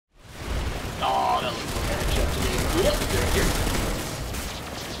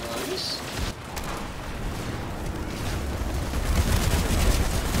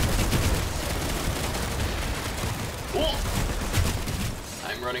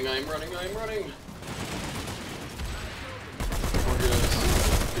running. We're gonna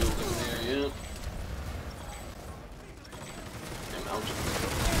build in there, yeah. I'm out.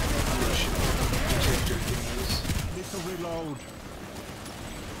 I'm gonna shoot protector things. Need to reload.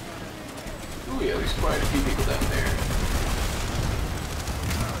 Ooh, yeah, there's quite a few people down there.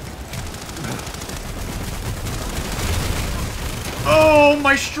 Oh,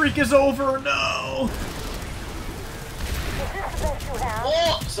 my streak is over. No.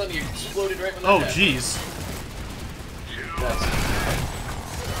 Oh, suddenly exploded right when that Oh, happened. jeez. That's...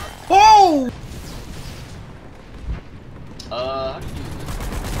 Oh! How do you do this?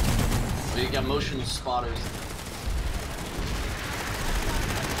 Oh, you got motion spotters.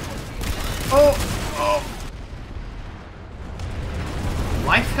 Oh! Oh!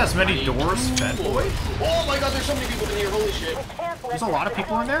 Life has many doors, fat boy. Oh my god, there's so many people in here, holy shit. There's a lot of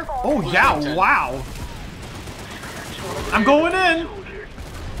people in there? Oh, yeah, wow. I'm going in!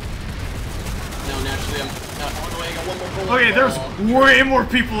 No, naturally, I'm not on the way. I got one more bullet. Okay, there's way more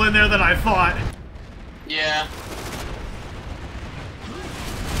people in there than I thought. Yeah.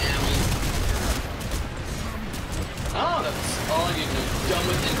 Oh, that's all I need to know. Done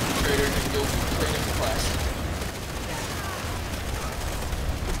with infiltrator and go straight into class.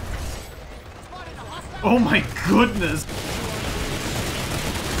 Oh my goodness.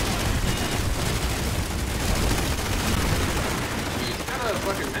 He's got a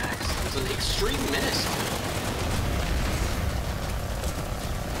fucking max. It's an extreme menace.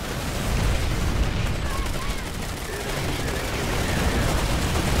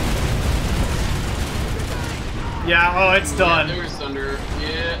 Yeah, oh, it's done. Yeah, there's thunder.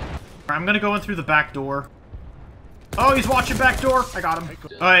 Yeah. I'm gonna go in through the back door. Oh, he's watching back door. I got him.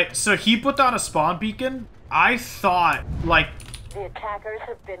 Alright, so he put down a spawn beacon. I thought, like... The attackers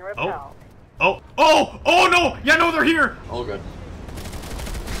have been repelled. Oh. Oh! Oh, no! Yeah, no, they're here! All good.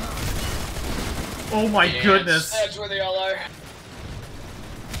 Oh my goodness. That's where they all are.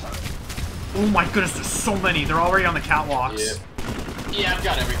 Oh my goodness, there's so many. They're already on the catwalks. Yeah, I've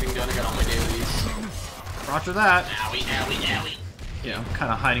got everything done. I got all my dailies. Roger that. Owie, owie, owie. Yeah, I'm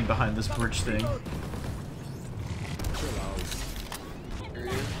kind of hiding behind this bridge thing.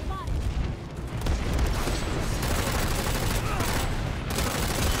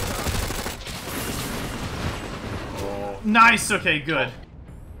 Nice, okay, good.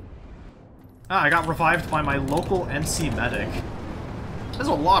 Ah, I got revived by my local NC medic. There's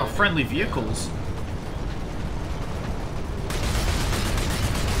a lot of friendly vehicles.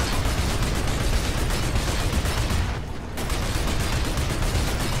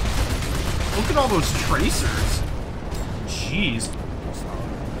 Look at all those tracers. Jeez.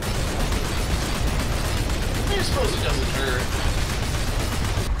 I suppose it doesn't hurt.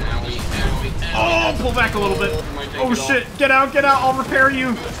 Owie, owie, owie. Oh, pull back a little bit. Oh shit, get out, I'll repair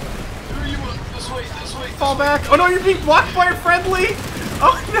you. This way, this way. Fall back. Oh no, you're being blocked by a friendly.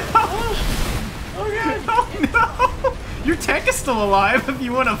 Oh no. Oh god. Oh no. Your tank is still alive if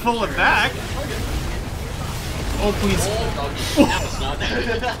you want to pull it back. Oh please. Oh, that was not that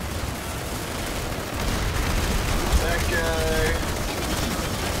guy.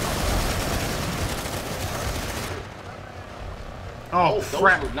 Oh,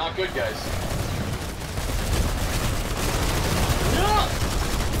 crap. Those were not good, guys. No!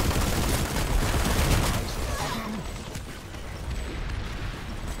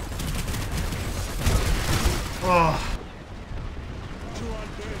 Oh.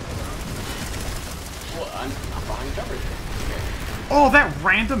 Well, I'm behind cover. Okay. Oh, that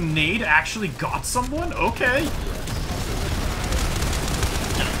random nade actually got someone? Okay.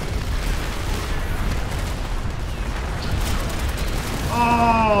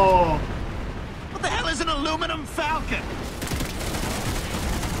 Oh. What the hell is an aluminum falcon?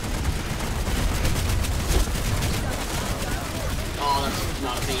 Oh, that's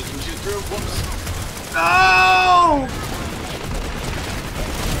not a thing you can shoot through. Whoops. No!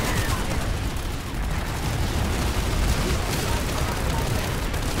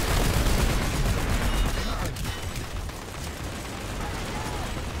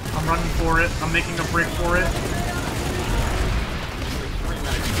 I'm running for it. I'm making a break for it.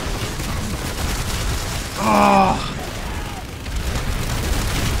 Oh.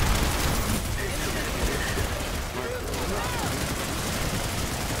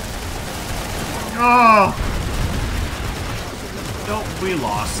 Oh. Nope, we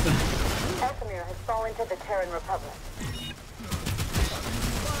lost. Esamir has fallen to the Terran Republic.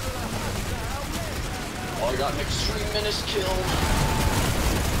 Oh, I got an extreme menace kill.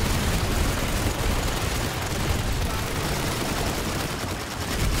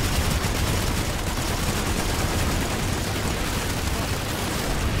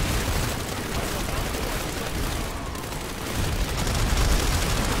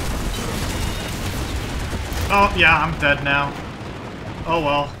 Oh, yeah, I'm dead now. Oh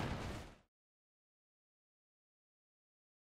well.